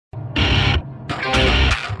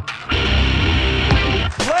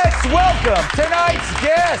welcome tonight's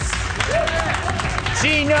guest.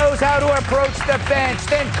 She knows how to approach the bench,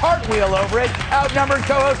 then cartwheel over it. Outnumbered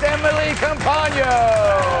co-host Emily Campagno.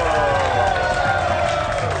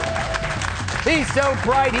 He's so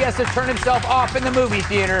bright, he has to turn himself off in the movie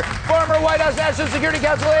theater. Former White House National Security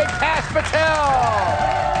Council aide, Kash Patel.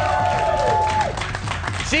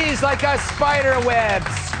 She's like a spider web,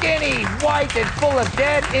 skinny, white, and full of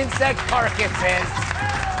dead insect carcasses.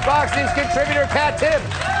 Fox News contributor Kat Tibbs.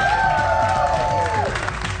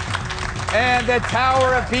 And the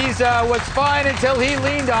Tower of Pisa was fine until he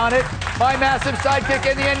leaned on it. My massive sidekick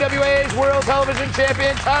in the NWA's World Television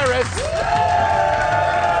Champion, Tyrus.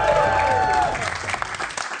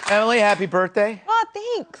 Emily, happy birthday. Oh,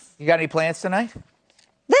 thanks. You got any plans tonight?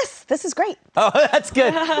 This is great. Oh, that's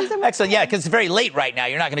good. Excellent. Yeah, because it's very late right now.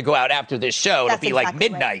 You're not going to go out after this show. It'll be like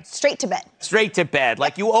midnight. Right. Straight to bed. Straight to bed,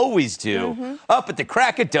 like you always do. Up at the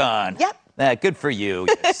crack of dawn. Yep. Good for you,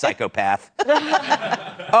 you psychopath.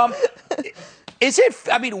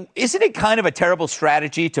 Isn't it kind of a terrible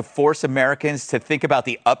strategy to force Americans to think about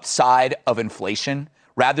the upside of inflation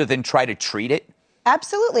rather than try to treat it?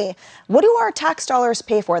 Absolutely. What do our tax dollars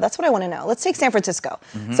pay for? That's what I want to know. Let's take San Francisco.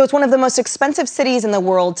 So it's one of the most expensive cities in the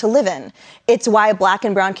world to live in. It's why Black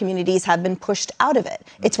and brown communities have been pushed out of it.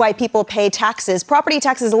 It's why people pay taxes, property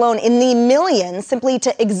taxes alone, in the millions simply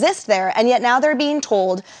to exist there. And yet now they're being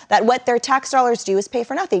told that what their tax dollars do is pay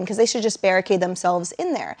for nothing because they should just barricade themselves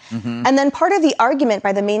in there. And then part of the argument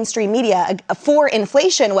by the mainstream media for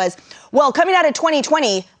inflation was, well, coming out of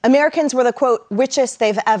 2020, Americans were the, quote, richest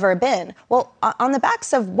they've ever been. Well, on the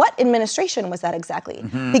backs of what administration was that exactly?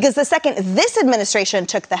 Because the second this administration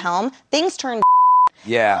took the helm, things turned.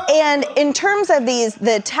 Yeah. And in terms of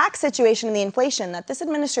the tax situation and the inflation, that this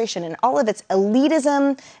administration and all of its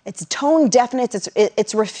elitism, its tone deafness,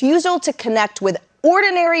 its refusal to connect with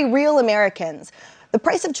ordinary, real Americans. The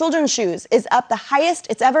price of children's shoes is up the highest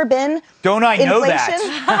it's ever been. Don't I know that?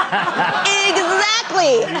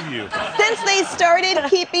 Exactly. Since they started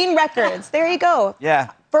keeping records. There you go.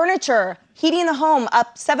 Yeah. Furniture, heating the home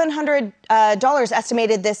up $700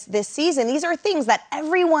 estimated this season. These are things that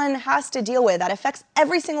everyone has to deal with, that affects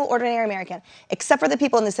every single ordinary American, except for the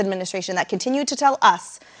people in this administration that continue to tell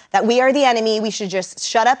us that we are the enemy, we should just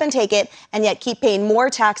shut up and take it, and yet keep paying more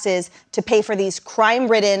taxes to pay for these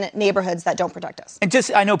crime-ridden neighborhoods that don't protect us.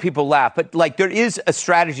 And I know people laugh, but like there is a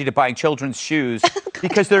strategy to buying children's shoes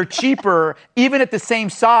because they're cheaper, even at the same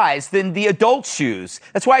size, than the adult shoes.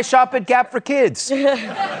 That's why I shop at Gap for Kids.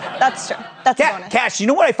 That's true. That's a bonus. Kash, you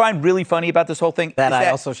know what I find really funny about this whole thing? That I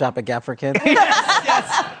also shop at Gap for Kids?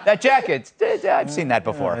 Yes. That jacket. I've seen that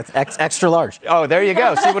before. It's extra large. Oh, there you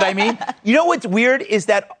go. See what I mean? You know what's weird is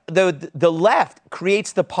that the left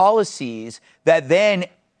creates the policies that then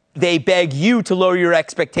they beg you to lower your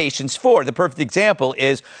expectations for. The perfect example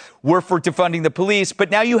is we're for defunding the police,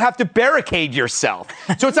 but now you have to barricade yourself.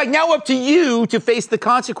 So it's like now up to you to face the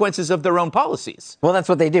consequences of their own policies. Well, that's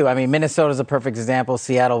what they do. I mean, Minnesota's a perfect example,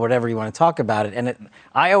 Seattle, whatever you want to talk about it. And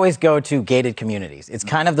I always go to gated communities. It's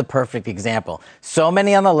kind of the perfect example. So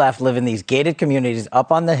many on the left live in these gated communities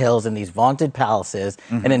up on the hills in these vaunted palaces.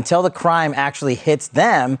 And until the crime actually hits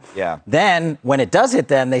them, then when it does hit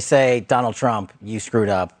them, they say, Donald Trump, you screwed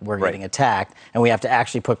up. We're getting attacked. And we have to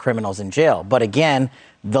actually put criminals in jail. But again,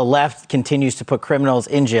 the left continues to put criminals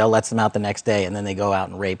in jail, lets them out the next day, and then they go out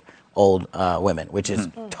and rape old women, which is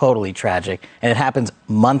totally tragic. And it happens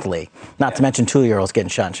monthly, not to mention 2-year-olds getting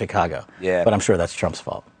shot in Chicago. Yeah. But I'm sure that's Trump's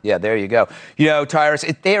fault. Yeah, there you go. You know, Tyrus,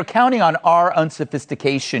 they are counting on our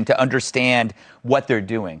unsophistication to understand what they're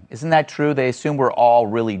doing. Isn't that true? They assume we're all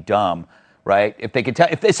really dumb, right? If they could tell,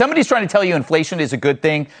 if somebody's trying to tell you inflation is a good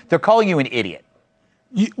thing, they're calling you an idiot.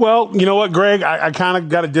 Well, you know what, Greg? I kind of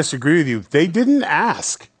got to disagree with you. They didn't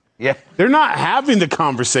ask. Yeah. They're not having the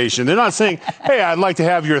conversation. They're not saying, hey, I'd like to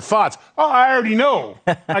have your thoughts. Oh, I already know.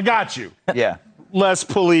 I got you. Yeah. Less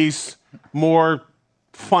police, more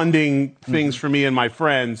funding things for me and my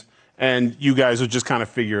friends, and you guys will just kind of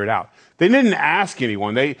figure it out. They didn't ask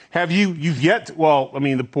anyone. You've yet, well, I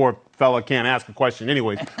mean, the poor fella can't ask a question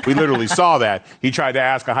anyways. We literally saw that. He tried to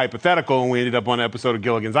ask a hypothetical, and we ended up on an episode of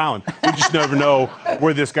Gilligan's Island. We just never know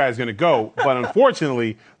where this guy's going to go. But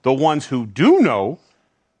unfortunately, the ones who do know,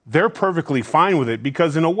 they're perfectly fine with it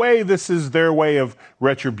because in a way, this is their way of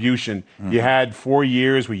retribution. You had 4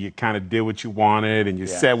 years where you kind of did what you wanted and you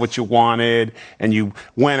said what you wanted and you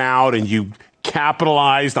went out and you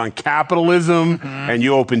capitalized on capitalism and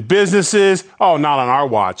you opened businesses. Oh, not on our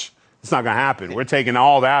watch. It's not going to happen. We're taking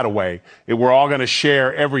all that away. We're all going to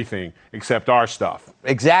share everything except our stuff.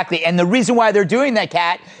 Exactly. And the reason why they're doing that,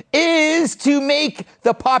 Kat, is to make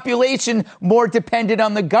the population more dependent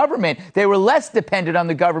on the government. They were less dependent on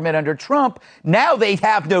the government under Trump. Now they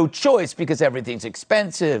have no choice because everything's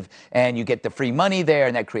expensive and you get the free money there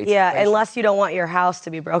and that creates inflation. Unless you don't want your house to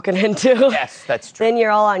be broken into. Yes, that's true. Then you're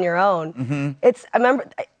all on your own. I remember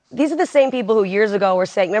these are the same people who years ago were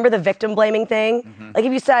saying, remember the victim blaming thing? Like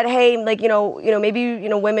if you said, hey, like, maybe,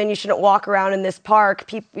 women, you shouldn't walk around in this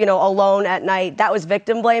park, alone at night. That was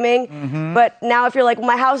victim blaming. But now if you're like,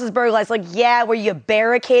 my house is burglarized, like, yeah, were you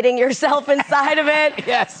barricading yourself inside of it?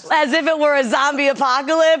 Yes. As if it were a zombie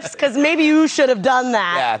apocalypse? Because maybe you should have done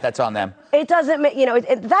that. Yeah, that's on them. It doesn't,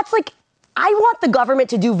 that's like, I want the government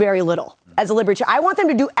to do very little. As a libertarian, I want them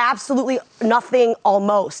to do absolutely nothing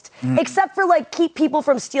almost, except for like keep people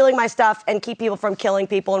from stealing my stuff and keep people from killing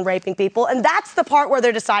people and raping people. And that's the part where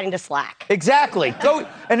they're deciding to slack. Exactly.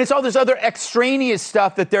 And it's all this other extraneous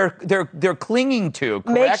stuff that they're clinging to,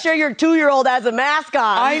 correct? Make sure your 2-year-old has a mask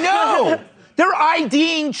on. I know. They're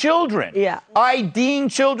IDing children. Yeah. IDing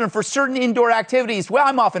children for certain indoor activities. Well,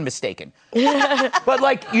 I'm often mistaken. But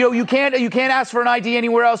like, you can't ask for an ID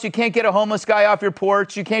anywhere else. You can't get a homeless guy off your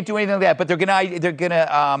porch. You can't do anything like that. But they're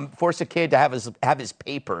gonna force a kid to have his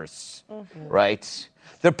papers, right?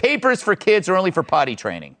 The papers for kids are only for potty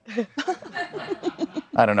training.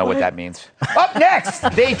 I don't know what that means. Up next,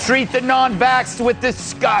 they treat the non-vaxxed with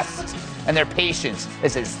disgust, and their patience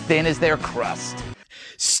is as thin as their crust.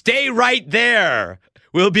 Stay right there.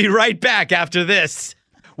 We'll be right back after this.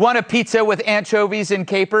 Want a pizza with anchovies and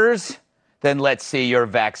capers? Then let's see your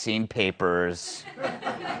vaccine papers.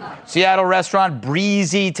 Seattle restaurant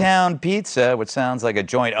Breezy Town Pizza, which sounds like a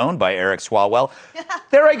joint owned by Eric Swalwell.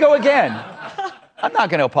 There I go again. I'm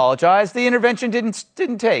not going to apologize. The intervention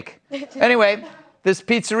didn't take. Anyway, this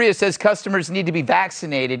pizzeria says customers need to be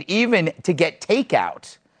vaccinated even to get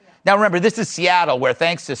takeout. Now, remember, this is Seattle, where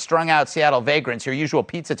thanks to strung-out Seattle vagrants, your usual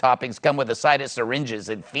pizza toppings come with a side of syringes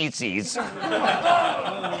and feces.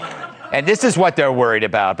 And this is what they're worried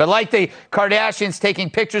about. But like the Kardashians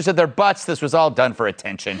taking pictures of their butts, this was all done for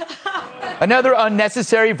attention. Another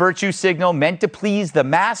unnecessary virtue signal meant to please the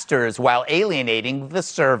masters while alienating the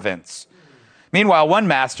servants. Meanwhile, one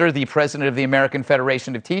master, the president of the American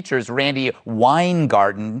Federation of Teachers, Randy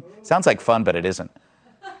Weingarten, sounds like fun, but it isn't,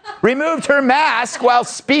 removed her mask while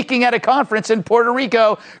speaking at a conference in Puerto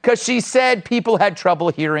Rico because she said people had trouble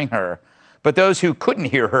hearing her. But those who couldn't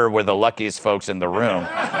hear her were the luckiest folks in the room.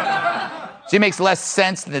 She makes less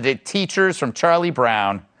sense than the teachers from Charlie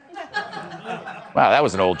Brown. Wow, that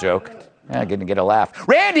was an old joke. I didn't get a laugh.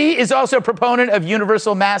 Randy is also a proponent of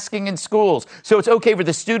universal masking in schools, so it's okay for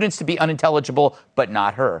the students to be unintelligible, but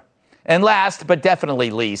not her. And last, but definitely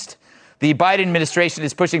least, the Biden administration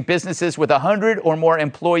is pushing businesses with 100 or more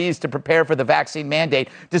employees to prepare for the vaccine mandate,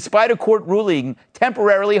 despite a court ruling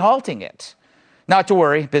temporarily halting it. Not to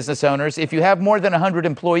worry, business owners, if you have more than 100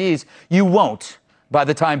 employees, you won't by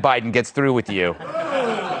the time Biden gets through with you.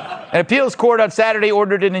 An appeals court on Saturday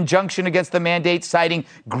ordered an injunction against the mandate, citing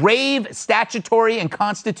grave statutory and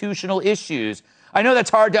constitutional issues. I know that's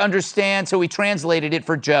hard to understand, so we translated it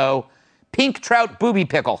for Joe. Pink trout booby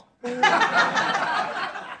pickle.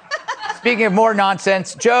 Speaking of more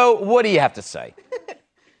nonsense, Joe, what do you have to say?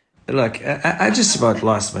 Look, I just about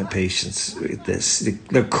lost my patience with this.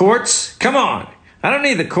 The courts? Come on. I don't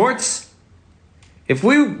need the courts. If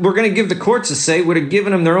we were going to give the courts a say, we'd have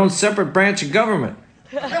given them their own separate branch of government.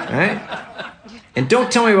 Right? And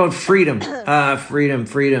don't tell me about freedom. Freedom.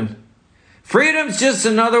 Freedom's just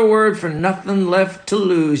another word for nothing left to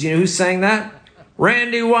lose. You know who sang that?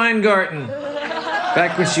 Randy Weingarten.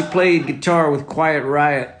 Back when she played guitar with Quiet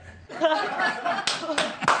Riot.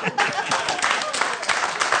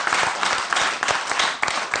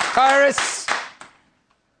 Iris,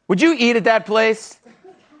 would you eat at that place?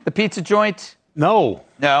 The pizza joint? No.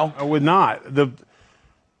 No? I would not.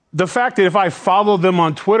 The fact that if I followed them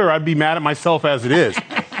on Twitter, I'd be mad at myself as it is.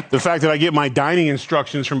 The fact that I get my dining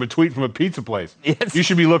instructions from a tweet from a pizza place. Yes. You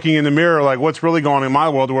should be looking in the mirror like, what's really going on in my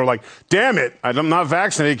world? Where like, damn it, I'm not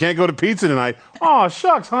vaccinated, can't go to pizza tonight. Oh,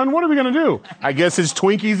 shucks, hon, what are we going to do? I guess it's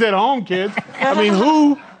Twinkies at home, kids. I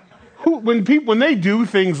mean, when they do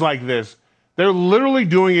things like this, they're literally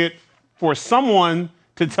doing it for someone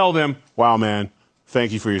to tell them, wow, man,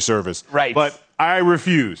 thank you for your service. Right. But I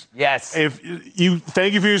refuse. Yes.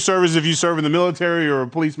 Thank you for your service if you serve in the military or a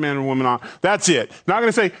policeman or woman on. That's it. Not going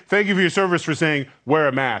to say thank you for your service for saying wear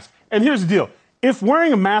a mask. And here's the deal. If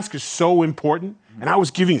wearing a mask is so important, and I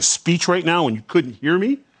was giving a speech right now and you couldn't hear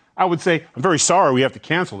me, I would say, I'm very sorry we have to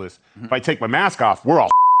cancel this. If I take my mask off, we're all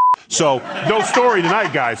So, no story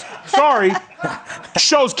tonight, guys. Sorry.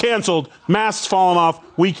 Show's canceled. Masks falling off.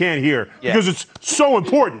 We can't hear because it's so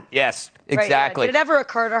important. Yes, Right, exactly. Did it ever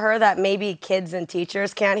occur to her that maybe kids and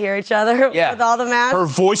teachers can't hear each other with all the masks? Her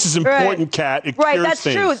voice is important, Kat. It Right, cures that's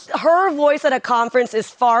things. true. Her voice at a conference is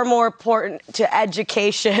far more important to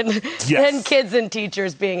education than kids and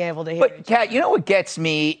teachers being able to hear. But, Kat, you know what gets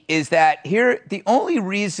me is that here, the only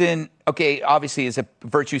reason, okay, obviously is a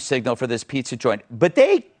virtue signal for this pizza joint, but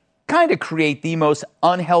they kind of create the most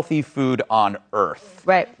unhealthy food on earth.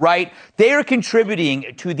 Right. Right? They are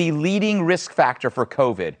contributing to the leading risk factor for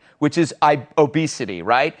COVID, which is obesity,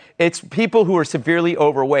 right? It's people who are severely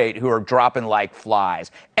overweight who are dropping like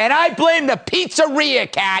flies. And I blame the pizzeria,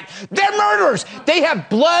 Kat. They're murderers. They have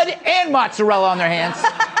blood and mozzarella on their hands.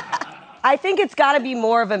 I think it's got to be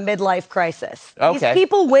more of a midlife crisis. Okay. These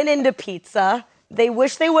people went into pizza. They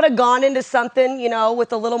wish they would have gone into something,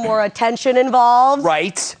 with a little more attention involved.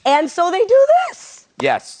 Right. And so they do this.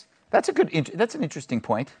 Yes. That's an interesting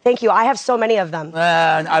point. Thank you. I have so many of them.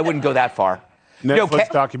 I wouldn't go that far. Netflix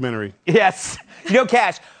documentary. Yes.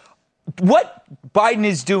 Cash, what Biden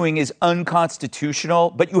is doing is unconstitutional,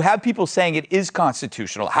 but you have people saying it is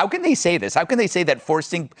constitutional. How can they say this? How can they say that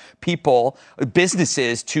forcing people,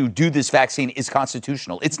 businesses to do this vaccine is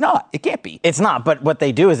constitutional? It's not. It can't be. It's not. But what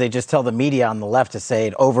they do is they just tell the media on the left to say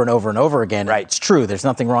it over and over and over again. Right. It's true. There's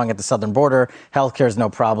nothing wrong at the southern border. Healthcare is no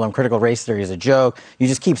problem. Critical race theory is a joke. You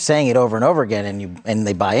just keep saying it over and over again, and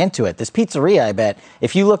they buy into it. This pizzeria, I bet,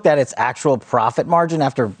 if you looked at its actual profit margin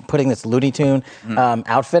after putting this Looney Tune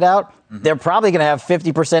outfit out, they're probably going to have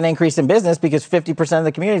 50% increase in business because 50% of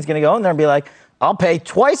the community is going to go in there and be like, I'll pay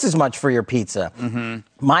twice as much for your pizza.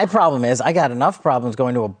 My problem is I got enough problems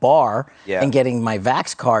going to a bar and getting my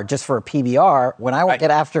Vax card just for a PBR. When I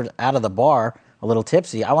get out of the bar a little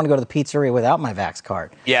tipsy, I want to go to the pizzeria without my Vax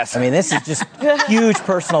card. Yes. I mean, this is just a huge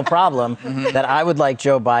personal problem that I would like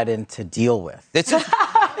Joe Biden to deal with.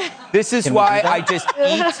 This is why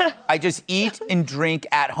I just eat and drink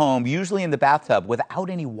at home, usually in the bathtub, without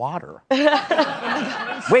any water.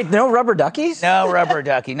 Wait, no rubber duckies? No rubber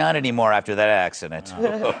ducky, not anymore after that accident.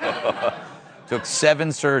 Took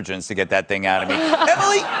 7 surgeons to get that thing out of me.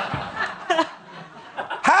 Emily,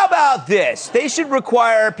 how about this? They should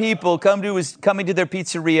require people coming to their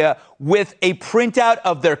pizzeria with a printout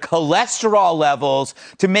of their cholesterol levels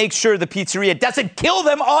to make sure the pizzeria doesn't kill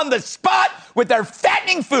them on the spot with their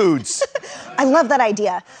fattening foods. I love that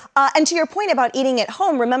idea. And to your point about eating at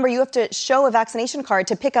home, remember you have to show a vaccination card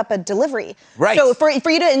to pick up a delivery. Right. So for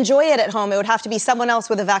you to enjoy it at home, it would have to be someone else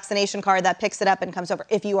with a vaccination card that picks it up and comes over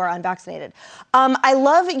if you are unvaccinated. I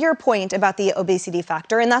love your point about the obesity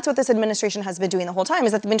factor, and that's what this administration has been doing the whole time,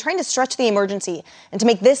 is that they've been trying to stretch the emergency and to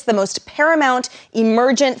make this the most paramount,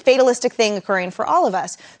 emergent, fatalistic thing occurring for all of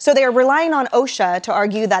us. So they are relying on OSHA to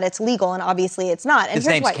argue that it's legal, and obviously it's not. And His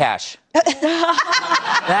name's Cash.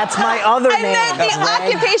 That's my other name. I meant the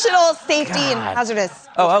Occupational Safety and Hazardous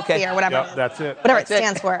or whatever. Yep, that's it. Whatever it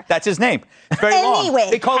stands for. That's his name. It's very long. Anyway,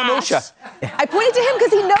 They call him OSHA. I pointed to him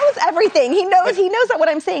because he knows everything. He knows that what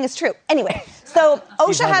I'm saying is true. Anyway, so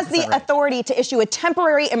OSHA has the authority to issue a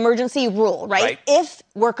temporary emergency rule, right? If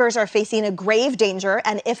workers are facing a grave danger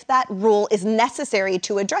and if that rule is necessary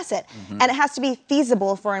to address it. And it has to be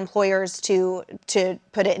feasible for employers to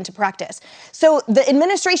put it into practice. So the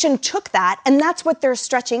administration took that, and that's what they're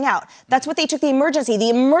stretching out. That's what they took the emergency. The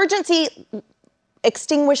emergency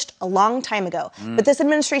extinguished a long time ago. But this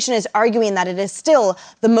administration is arguing that it is still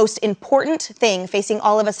the most important thing facing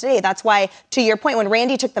all of us today. That's why, to your point, when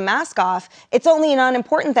Randy took the mask off, it's only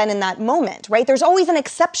non-important then in that moment, right? There's always an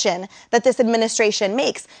exception that this administration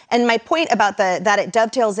makes. And my point about that it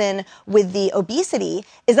dovetails in with the obesity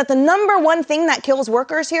is that the number one thing that kills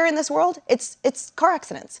workers here in this world, it's car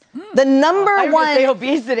accidents. The number one... Say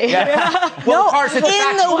obesity. Well, cars in the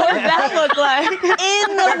What does that look like?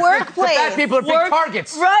 in the workplace. Fat people are big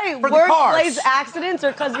targets. Right. For the Workplace cars. accidents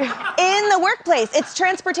or because you're... In the workplace. It's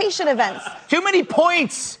transportation events. Too many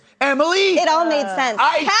points, Emily. It all made sense.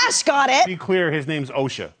 Cash got To it. be clear, his name's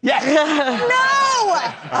OSHA. Yes.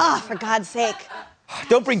 No! Oh, for God's sake.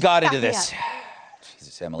 Don't bring God into Back me this. up.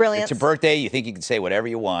 Jesus, Emily. Brilliance. It's your birthday. You think you can say whatever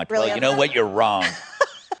you want. Well, you Brilliance. know what? You're wrong.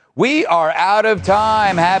 We are out of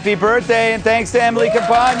time. Happy birthday, and thanks to Emily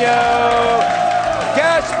Campagno,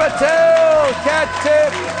 Cash Patel, Kat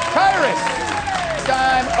Tip, Tyrus,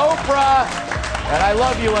 Time, Oprah, and I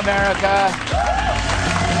love you, America.